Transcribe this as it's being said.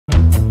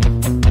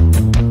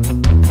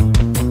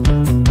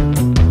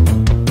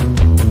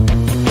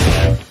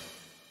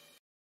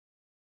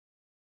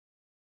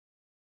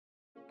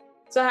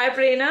So hi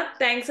Prerna,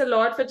 thanks a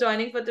lot for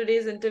joining for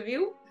today's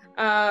interview.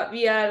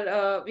 We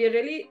are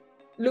really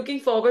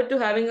looking forward to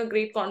having a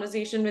great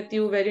conversation with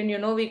you, wherein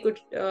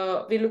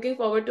we're looking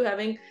forward to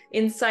having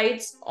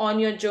insights on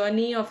your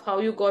journey of how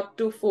you got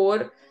to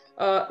FORE,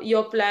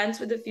 your plans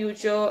for the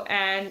future,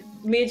 and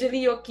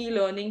majorly your key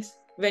learnings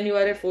when you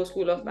are at FORE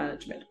School of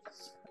Management.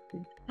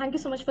 Thank you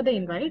so much for the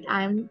invite.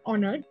 I'm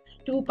honored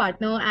to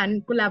partner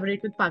and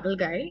collaborate with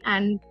PaGaLGuY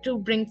and to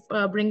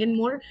bring in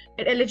more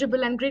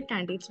eligible and great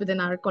candidates within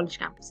our college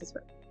campus as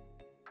well.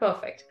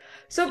 Perfect.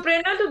 So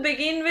Prerna, to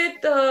begin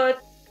with,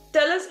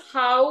 tell us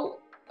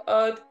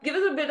give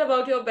us a bit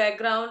about your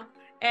background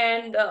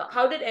and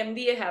how did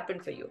MBA happen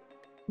for you?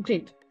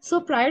 Great.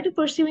 So prior to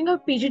pursuing a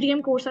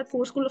PGDM course at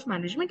FORE School of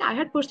Management, I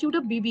had pursued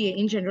a BBA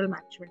in General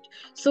Management.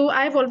 So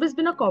I've always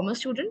been a commerce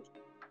student,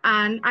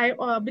 and I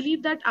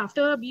believe that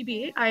after a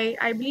BBA,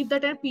 I believe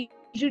that a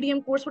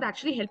PGDM course would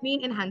actually help me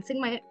in enhancing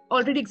my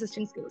already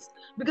existing skills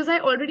because I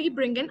already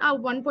bring in a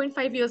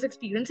 1.5 years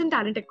experience in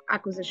talent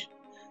acquisition.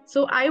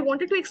 So I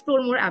wanted to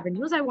explore more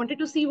avenues. I wanted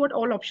to see what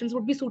all options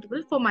would be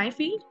suitable for my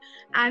field.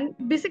 And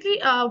basically,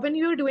 when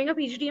you're doing a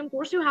PGDM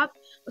course, you have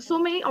so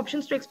many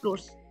options to explore.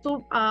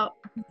 So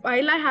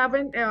while I have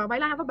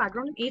a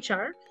background in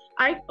HR,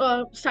 I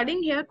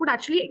studying here could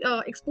actually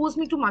expose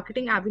me to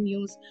marketing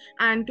avenues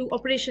and to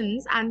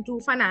operations and to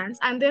finance.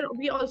 And there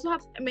we also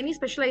have many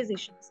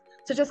specializations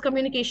such as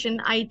communication,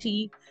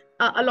 IT,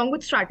 along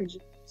with strategy.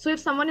 So if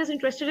someone is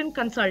interested in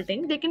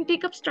consulting, they can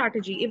take up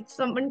strategy. If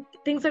someone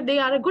thinks that they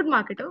are a good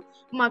marketer,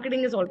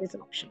 marketing is always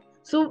an option.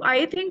 So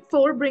I think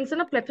FORE brings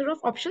in a plethora of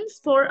options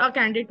for a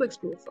candidate to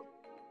explore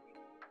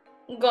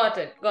from. Got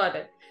it.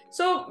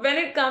 So when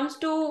it comes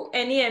to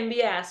any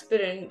MBA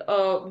aspirant,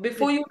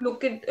 before you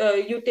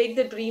you take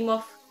the dream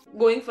of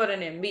going for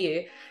an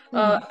MBA,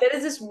 there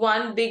is this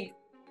one big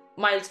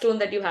milestone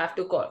that you have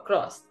to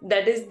cross.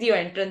 That is the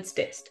entrance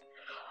test.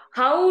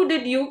 How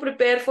did you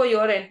prepare for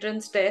your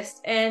entrance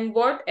test, and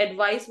what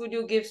advice would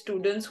you give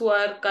students who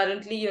are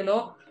currently,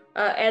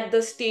 at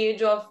the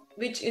stage of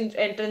which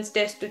entrance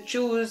test to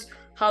choose,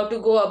 how to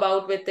go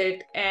about with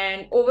it,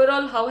 and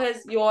overall, how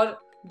has your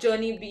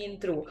journey been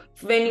through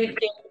when you came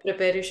to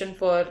preparation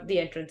for the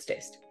entrance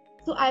test?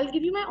 So I'll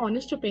give you my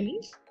honest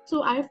opinion.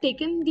 So I have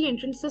taken the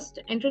entrance test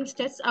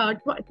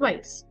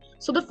twice.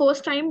 So the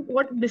first time,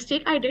 what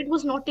mistake I did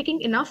was not taking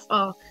enough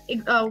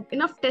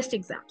test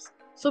exams.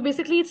 So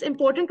basically, it's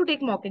important to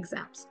take mock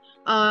exams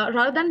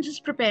rather than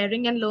just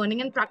preparing and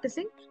learning and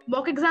practicing.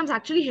 Mock exams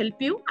actually help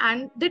you,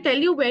 and they tell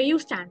you where you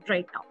stand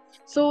right now.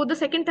 So the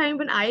second time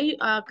when I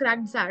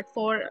cracked that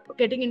for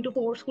getting into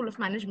FORE School of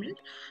Management,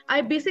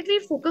 I basically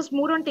focused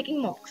more on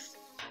taking mocks.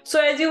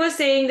 So as you were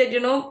saying that,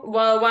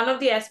 one of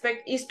the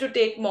aspect is to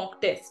take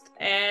mock test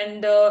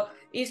and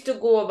is to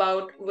go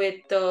about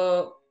with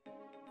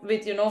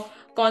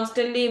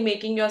constantly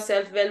making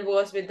yourself well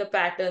versed with the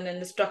pattern and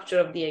the structure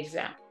of the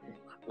exam.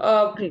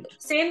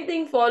 Same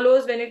thing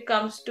follows when it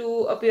comes to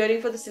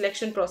appearing for the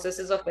selection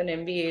processes of an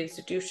MBA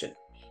institution.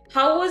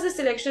 How was the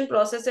selection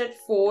process at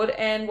FORE,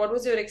 and what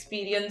was your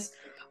experience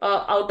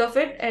out of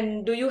it?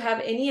 And do you have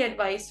any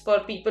advice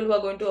for people who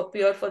are going to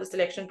appear for the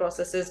selection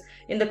processes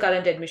in the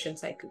current admission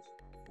cycle?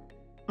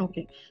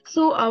 Okay,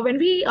 so when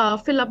we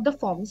fill up the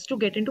forms to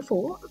get into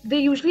FORE, they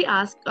usually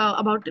ask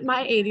about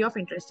my area of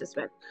interest as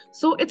well.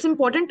 So it's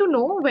important to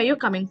know where you're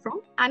coming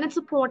from, and it's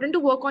important to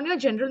work on your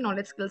general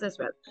knowledge skills as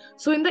well.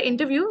 So in the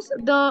interviews,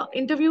 the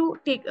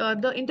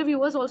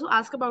interviewers also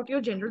ask about your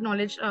general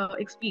knowledge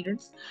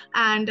experience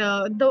and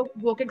the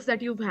work ex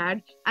that you've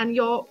had and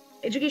your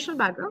educational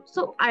background.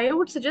 So I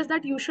would suggest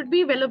that you should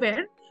be well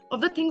aware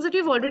of the things that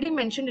you've already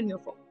mentioned in your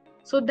form.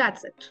 So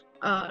that's it.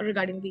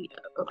 Regarding the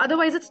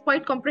otherwise it's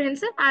quite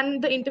comprehensive,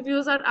 and the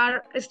interviews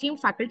are esteemed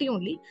faculty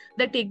only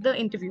that take the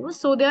interviews,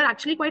 so they are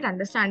actually quite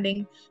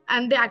understanding,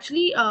 and they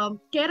actually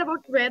care about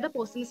where the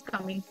person is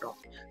coming from.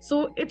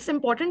 So it's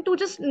important to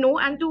just know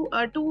and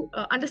to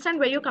understand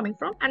where you're coming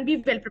from and be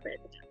well prepared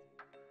with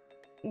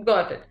that.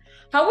 Got it.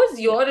 How was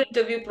your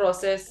interview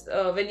process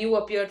when you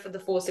appeared for the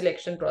FORE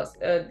selection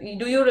process?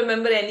 Do you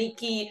remember any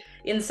key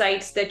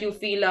insights that you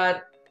feel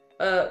are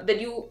that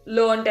you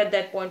learned at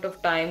that point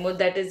of time, or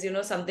that is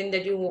something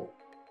that you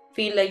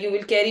feel like you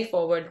will carry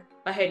forward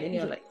ahead in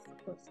your life?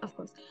 Of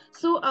course.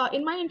 So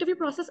in my interview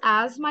process,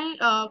 as my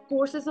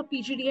course is a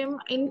PGDM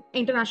in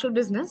international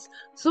business,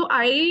 so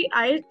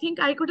I think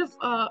I could have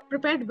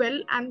prepared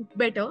well and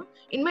better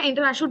in my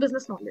international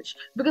business knowledge,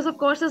 because of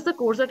course it's the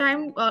course that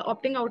I'm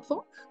opting out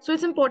for. So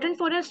it's important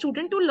for a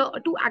student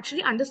to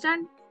actually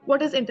understand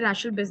what is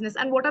international business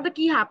and what are the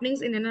key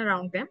happenings in and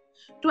around them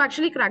to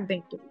actually crack the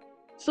interview.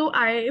 So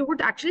I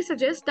would actually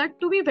suggest that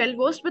to be well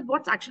versed with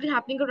what's actually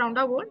happening around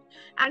our world,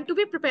 and to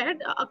be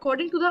prepared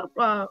according to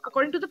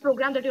the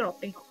program that you're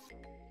opting out.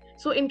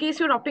 So in case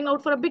you're opting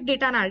out for a big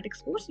data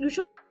analytics course, you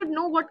should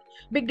know what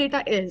big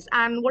data is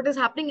and what is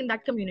happening in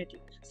that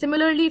community.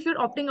 Similarly, if you're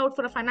opting out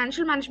for a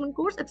financial management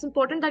course, it's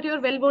important that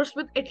you're well versed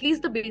with at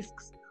least the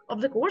basics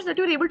of the course, that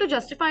you're able to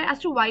justify as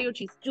to why you're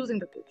choosing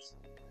the course.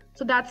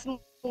 So that's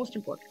most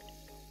important.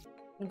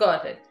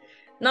 Got it.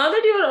 Now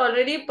that you are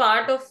already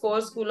part of FORE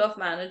School of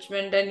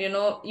Management and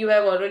you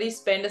have already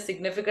spent a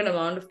significant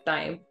amount of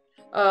time,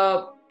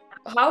 uh,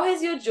 how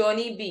has your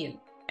journey been?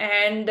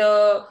 And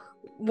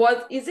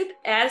is it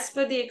as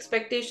per the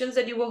expectations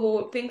that you were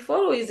hoping for,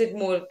 or is it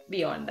more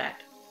beyond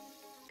that?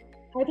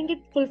 I think it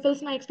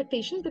fulfills my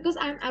expectations because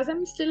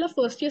I'm still a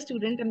first year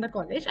student in the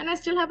college and I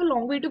still have a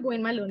long way to go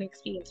in my learning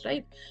experience,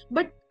 right?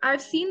 But I've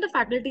seen the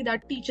faculty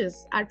that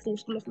teaches at FORE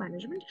School of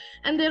Management,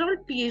 and they're all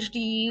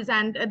PhDs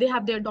and they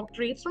have their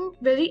doctorates from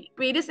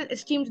various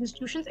esteemed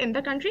institutions in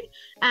the country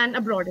and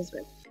abroad as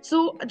well.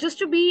 So just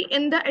to be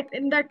in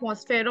the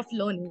atmosphere of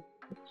learning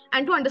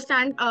and to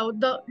understand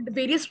the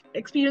various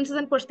experiences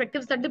and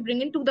perspectives that they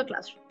bring into the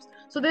classrooms.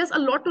 So there's a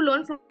lot to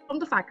learn from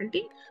the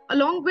faculty.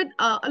 Along with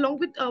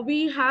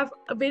we have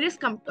various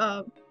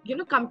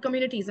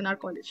communities in our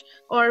college,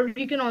 or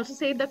we can also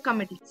say the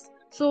committees.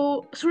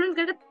 So students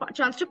get a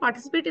chance to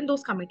participate in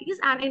those committees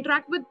and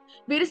interact with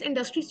various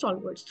industry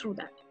stalwarts through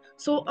that.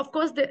 So of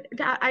course,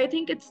 I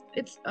think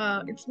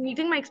it's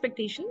meeting my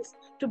expectations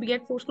to be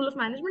at FORE School of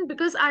Management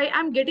because I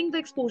am getting the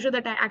exposure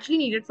that I actually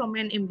needed from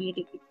an MBA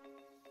degree.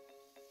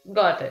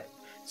 Got it.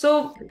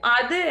 So,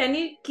 are there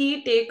any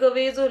key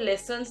takeaways or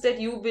lessons that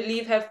you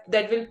believe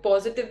that will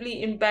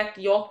positively impact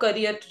your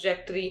career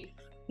trajectory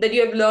that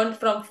you have learned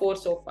from FORE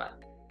so far?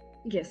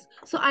 Yes.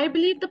 So I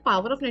believe the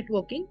power of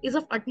networking is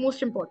of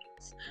utmost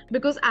importance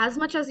because as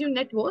much as you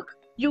network,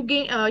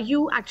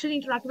 you actually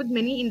interact with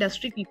many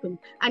industry people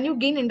and you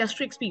gain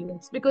industry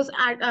experience because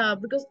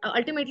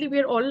ultimately we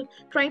are all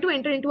trying to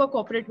enter into a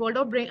corporate world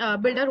or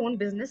build our own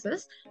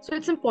businesses. So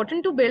it's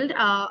important to build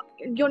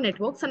your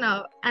networks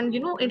and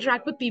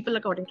interact with people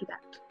according to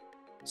that.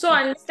 So,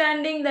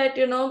 understanding that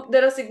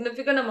there are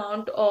significant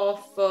amount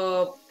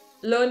of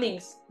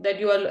learnings that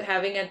you are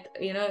having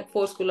at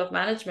FORE School of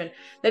Management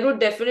that would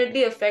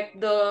definitely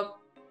affect the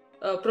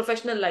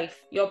professional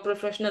life, your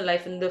professional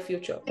life in the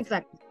future.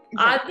 Exactly.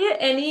 Are there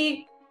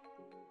any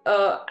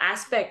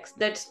aspects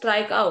that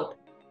strike out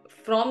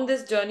from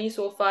this journey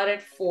so far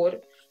at FORE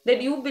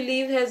that you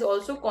believe has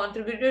also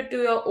contributed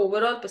to your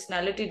overall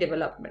personality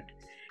development?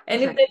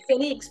 And if there's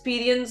any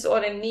experience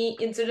or any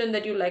incident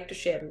that you like to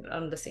share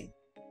on the same.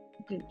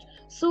 Great.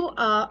 So,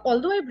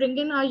 although I bring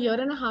in a year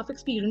and a half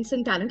experience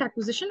in talent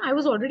acquisition, I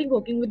was already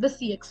working with the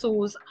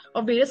CXOs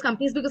of various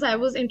companies because I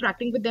was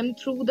interacting with them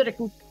through the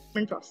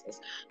recruitment process.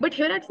 But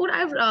here at FORE,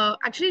 I've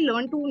actually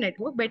learned to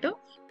network better,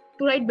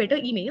 to write better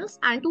emails,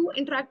 and to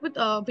interact with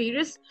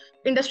various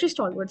industry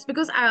stalwarts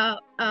because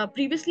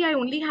previously I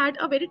only had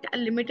a very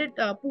limited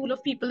pool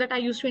of people that I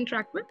used to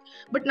interact with.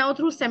 But now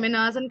through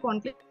seminars and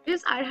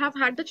conclaves, I have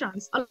had the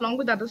chance, along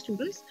with other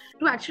students,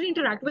 to actually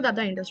interact with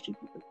other industry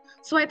people.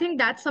 So I think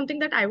that's something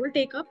that I will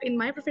take up in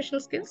my professional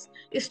skills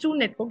is to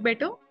network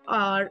better,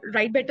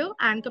 write better,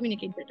 and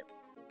communicate better.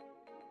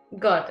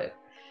 Got it.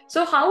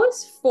 So how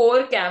is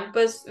FORE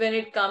campus when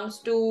it comes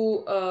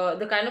to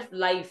the kind of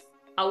life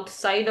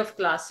outside of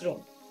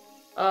classroom?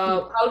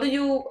 How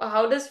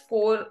does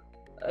FORE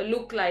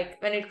look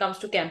like when it comes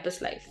to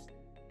campus life?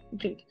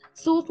 Great.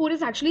 So FORE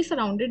is actually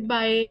surrounded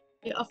by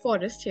a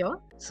forest here.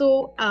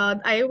 So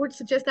I would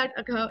suggest that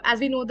as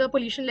we know, the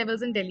pollution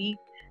levels in Delhi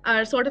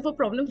are sort of a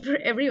problem for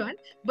everyone,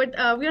 but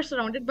we are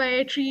surrounded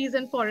by trees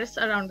and forests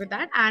around with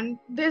that, and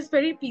there's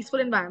very peaceful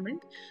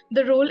environment.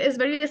 The role is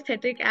very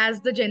aesthetic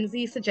as the Gen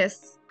Z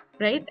suggests,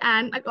 right?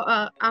 And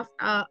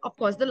of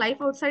course, the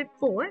life outside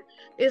FORE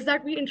is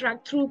that we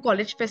interact through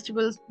college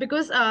festivals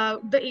because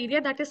the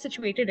area that is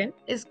situated in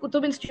is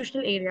Kutub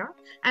institutional area,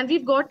 and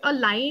we've got a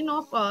line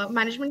of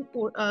management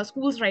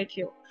schools right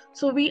here.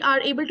 So we are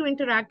able to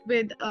interact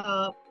with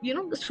the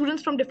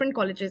students from different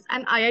colleges,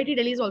 and IIT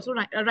Delhi is also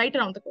right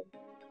around the corner.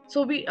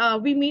 So we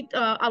meet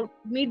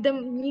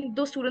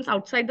those students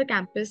outside the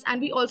campus, and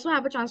we also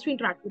have a chance to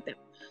interact with them.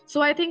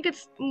 So I think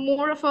it's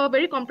more of a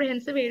very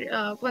comprehensive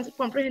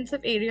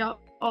area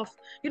of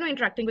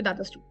interacting with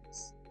other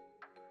students.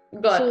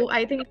 So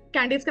I think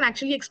candidates can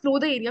actually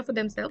explore the area for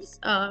themselves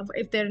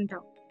if they're in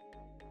town.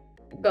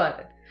 Got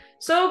it.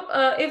 So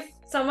if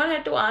someone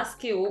had to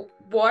ask you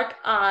what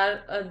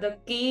are the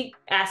key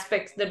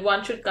aspects that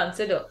one should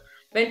consider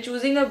when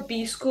choosing a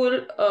B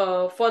school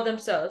for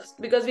themselves,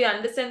 because we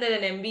understand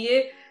that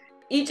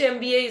each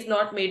MBA is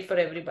not made for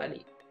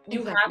everybody.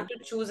 You have to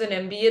choose an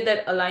MBA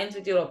that aligns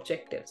with your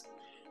objectives.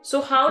 So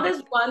how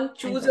does one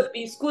choose a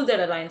B school that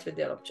aligns with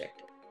their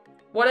objective?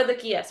 What are the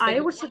key aspects? I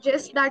would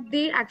suggest that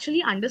they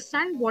actually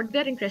understand what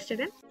they're interested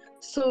in.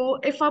 So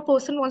if a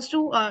person wants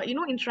to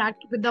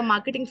interact with the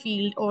marketing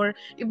field, or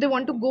if they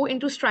want to go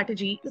into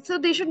strategy, so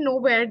they should know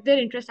where their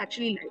interest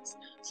actually lies.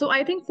 So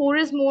I think FORE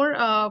is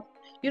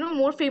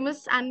more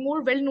famous and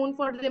more well known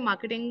for the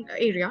marketing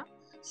area.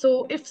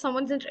 So if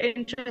someone's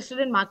interested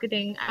in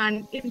marketing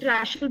and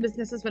international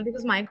business as well,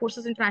 because my course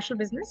is international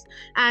business,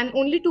 and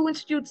only two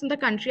institutes in the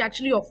country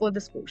actually offer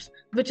this course,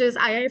 which is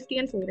IIFT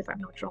and FORE, if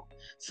I'm not wrong.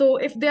 So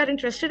if they are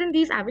interested in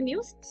these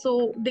avenues,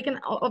 so they can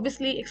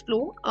obviously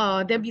explore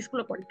their B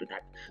school according to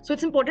that. So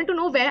it's important to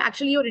know where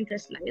actually your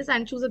interest lies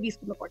and choose a B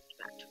school according to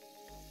that.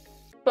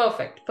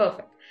 Perfect,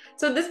 perfect.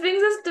 So this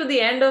brings us to the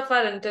end of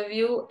our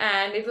interview,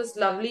 and it was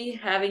lovely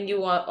having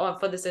you on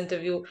for this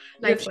interview.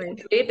 You've Likewise.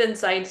 shared great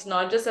insights,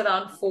 not just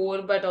around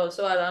FORE, but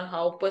also around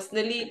how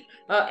personally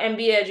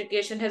MBA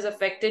education has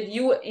affected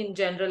you in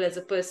general as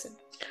a person.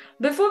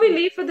 Before we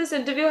leave for this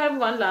interview, I have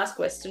one last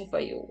question for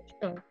you.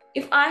 Sure.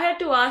 If I had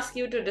to ask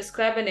you to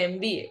describe an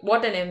MBA,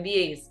 what an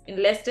MBA is,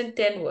 in less than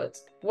 10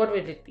 words, what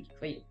would it be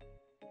for you?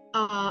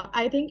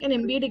 I think an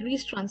MBA degree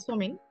is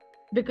transforming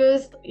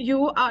because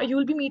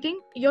you'll be meeting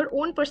your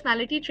own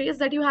personality traits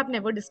that you have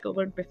never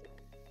discovered before.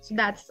 So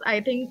that's,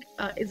 I think,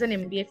 is an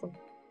MBA for me.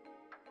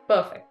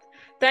 Perfect.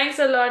 Thanks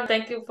a lot.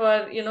 Thank you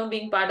for,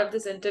 being part of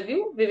this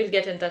interview. We will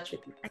get in touch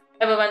with you.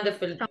 Have a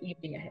wonderful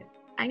evening ahead.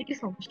 Thank you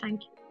so much.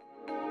 Thank you.